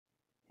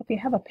If you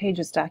have a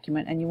Pages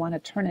document and you want to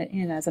turn it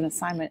in as an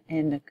assignment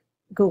in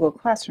Google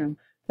Classroom,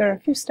 there are a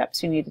few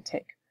steps you need to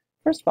take.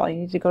 First of all, you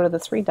need to go to the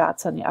three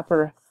dots on the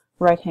upper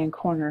right-hand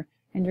corner,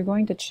 and you're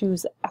going to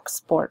choose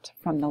Export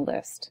from the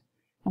list.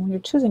 And when you're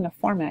choosing a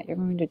format, you're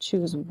going to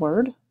choose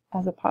Word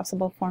as a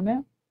possible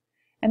format,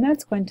 and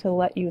that's going to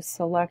let you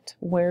select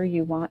where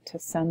you want to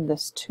send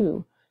this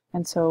to.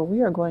 And so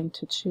we are going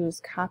to choose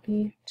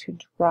Copy to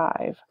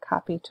Drive,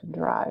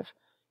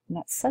 and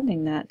that's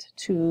sending that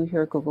to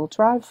your Google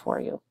Drive for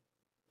you.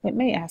 It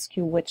may ask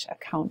you which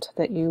account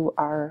that you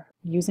are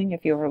using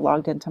if you are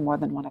logged into more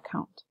than one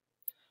account.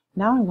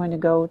 Now I'm going to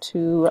go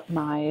to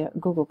my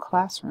Google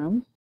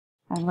Classroom.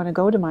 I'm going to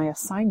go to my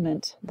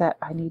assignment that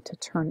I need to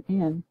turn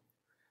in.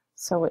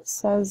 So it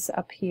says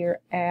up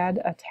here,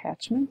 Add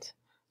Attachment.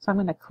 So I'm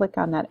going to click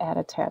on that Add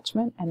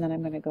Attachment, and then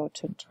I'm going to go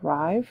to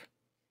Drive,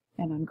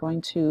 and I'm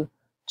going to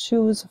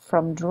choose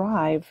from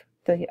Drive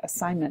the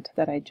assignment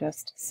that I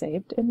just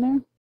saved in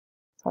there.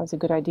 It's always a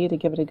good idea to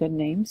give it a good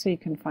name so you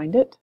can find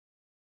it.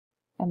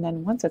 And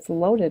then once it's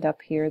loaded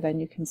up here, then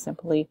you can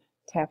simply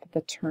tap the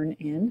Turn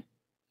In,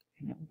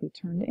 and it will be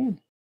turned in.